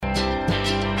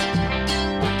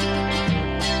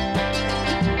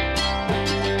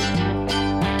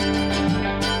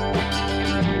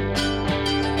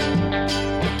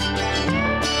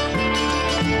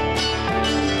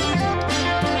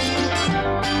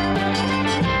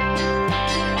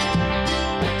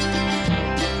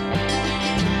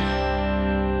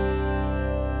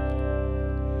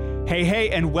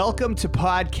Hey, and welcome to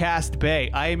Podcast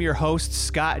Bay. I am your host,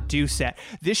 Scott Doucette.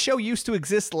 This show used to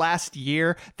exist last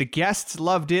year. The guests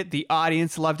loved it, the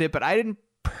audience loved it, but I didn't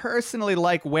personally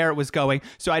like where it was going,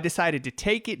 so I decided to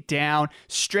take it down,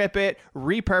 strip it,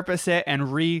 repurpose it, and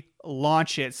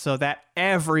relaunch it so that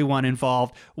everyone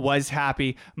involved was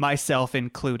happy, myself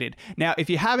included. Now, if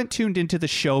you haven't tuned into the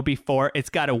show before, it's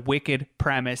got a wicked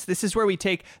premise. This is where we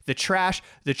take the trash,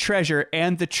 the treasure,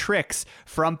 and the tricks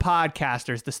from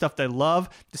podcasters, the stuff they love,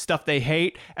 the stuff they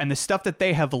hate, and the stuff that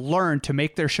they have learned to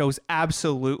make their shows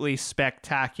absolutely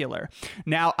spectacular.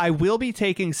 Now, I will be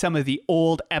taking some of the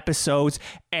old episodes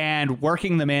and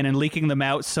working them in and leaking them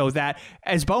out so that,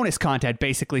 as bonus content,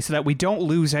 basically, so that we don't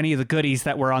lose any of the goodies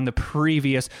that were on the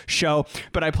previous show.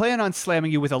 But I plan on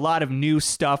slamming you with a lot of new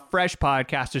stuff, fresh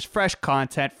podcasters, fresh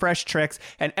content, fresh tricks,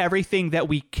 and everything that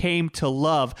we came to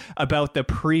love about the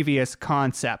previous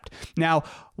concept. Now,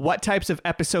 what types of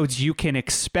episodes you can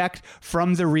expect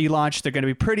from the relaunch? They're going to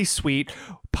be pretty sweet.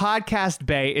 Podcast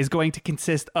Bay is going to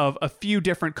consist of a few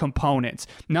different components.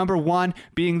 Number one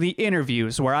being the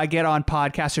interviews, where I get on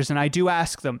podcasters and I do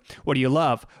ask them, what do you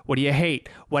love? What do you hate?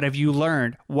 What have you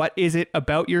learned? What is it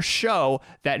about your show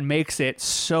that makes it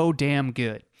so damn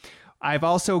good? I've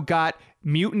also got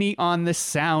Mutiny on the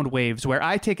Sound Waves, where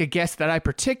I take a guest that I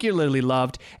particularly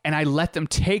loved and I let them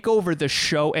take over the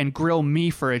show and grill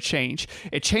me for a change.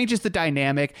 It changes the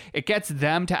dynamic. It gets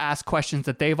them to ask questions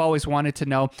that they've always wanted to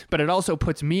know, but it also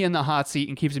puts me in the hot seat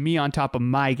and keeps me on top of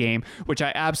my game, which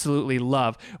I absolutely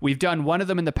love. We've done one of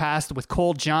them in the past with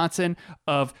Cole Johnson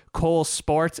of Cole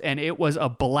Sports, and it was a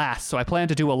blast. So I plan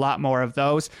to do a lot more of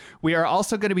those. We are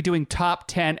also going to be doing top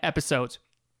 10 episodes,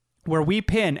 where we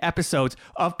pin episodes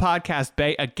of Podcast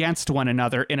Bay against one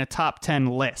another in a top 10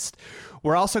 list.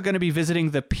 We're also going to be visiting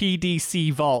the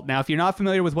PDC Vault. Now, if you're not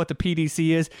familiar with what the PDC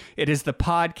is, it is the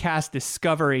Podcast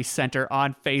Discovery Center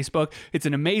on Facebook. It's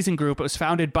an amazing group. It was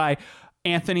founded by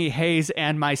Anthony Hayes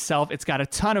and myself. It's got a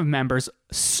ton of members,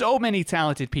 so many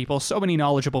talented people, so many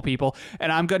knowledgeable people,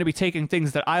 and I'm going to be taking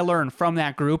things that I learned from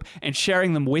that group and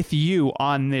sharing them with you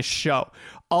on this show.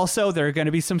 Also, there are going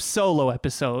to be some solo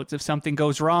episodes. If something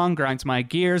goes wrong, grinds my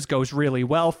gears, goes really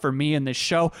well for me in this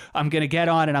show, I'm going to get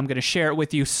on and I'm going to share it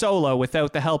with you solo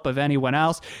without the help of anyone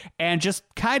else, and just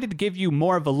kind of give you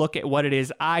more of a look at what it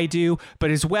is I do,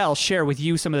 but as well share with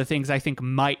you some of the things I think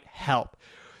might help.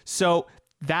 So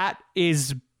that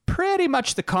is pretty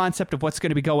much the concept of what's going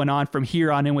to be going on from here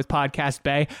on in with Podcast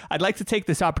Bay. I'd like to take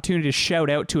this opportunity to shout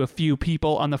out to a few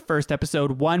people on the first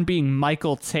episode, one being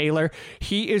Michael Taylor.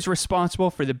 He is responsible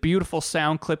for the beautiful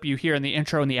sound clip you hear in the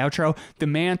intro and the outro. The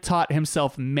man taught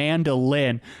himself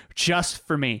mandolin just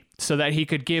for me so that he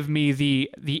could give me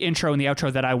the intro and the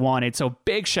outro that I wanted. So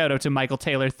big shout out to Michael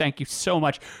Taylor. Thank you so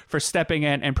much for stepping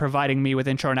in and providing me with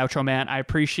intro and outro, man. I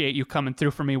appreciate you coming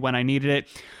through for me when I needed it.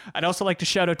 I'd also like to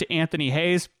shout out to Anthony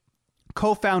Hayes,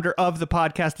 co-founder of the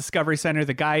Podcast Discovery Center.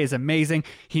 The guy is amazing.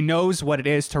 He knows what it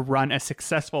is to run a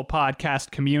successful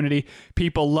podcast community.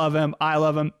 People love him. I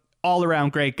love him. All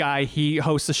around great guy. He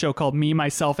hosts a show called Me,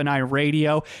 Myself, and I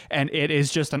Radio, and it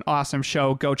is just an awesome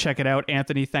show. Go check it out.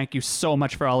 Anthony, thank you so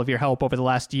much for all of your help over the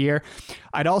last year.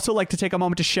 I'd also like to take a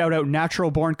moment to shout out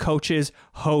Natural Born Coaches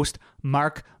host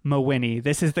Mark Mawhinney.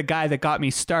 This is the guy that got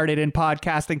me started in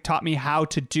podcasting, taught me how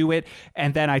to do it,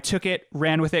 and then I took it,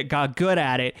 ran with it, got good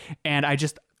at it, and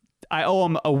I owe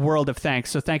him a world of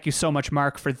thanks. So thank you so much,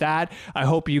 Mark, for that. I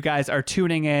hope you guys are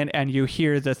tuning in and you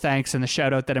hear the thanks and the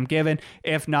shout out that I'm giving.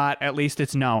 If not, at least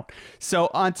it's known. So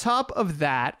on top of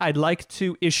that, I'd like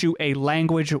to issue a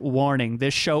language warning.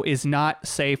 This show is not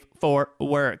safe for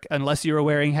work unless you're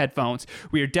wearing headphones.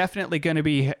 We are definitely going to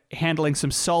be handling some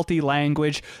salty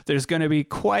language. There's going to be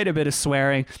quite a bit of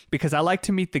swearing because I like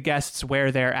to meet the guests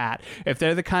where they're at. If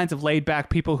they're the kinds of laid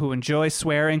back people who enjoy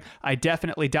swearing, I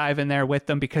definitely dive in there with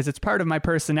them because it's part of my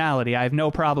personality. I have no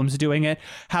problems doing it.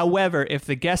 However, if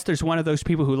the guest is one of those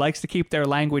people who likes to keep their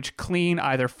language clean,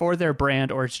 either for their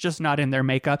brand or it's just not in their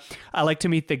makeup, I like to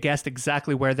meet the guest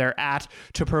exactly where they're at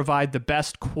to provide the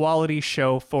best quality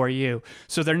show for you.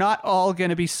 So they're not all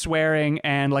going to be swearing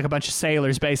and like a bunch of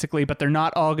sailors basically, but they're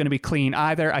not all going to be clean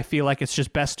either. I feel like it's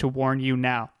just best to warn you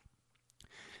now.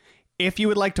 If you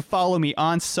would like to follow me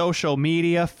on social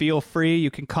media, feel free. You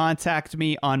can contact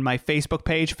me on my Facebook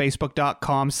page,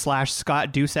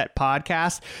 facebook.com/Scott Doucette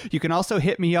Podcast. You can also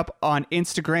hit me up on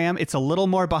Instagram. It's a little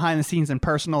more behind the scenes and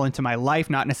personal into my life,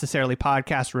 not necessarily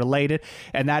podcast related.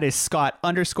 And that is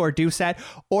Scott_Doucette.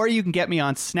 Or you can get me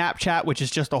on Snapchat, which is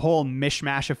just a whole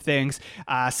mishmash of things.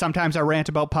 Sometimes I rant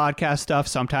about podcast stuff.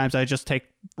 Sometimes I just take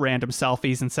random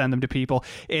selfies and send them to people.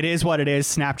 It is what it is.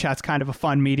 Snapchat's kind of a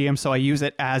fun medium, so I use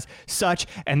it as such.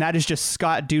 And that is just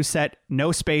Scott Doucette.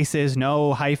 No spaces,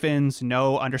 no hyphens,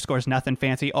 no underscores, nothing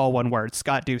fancy, all one word,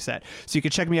 Scott Doucette. So you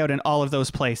can check me out in all of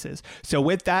those places. So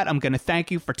with that, I'm going to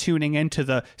thank you for tuning in to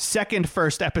the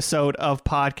first episode of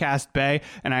Podcast Bay,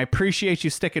 and I appreciate you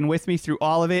sticking with me through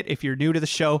all of it. If you're new to the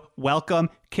show, welcome,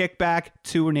 kick back,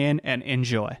 tune in, and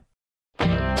enjoy.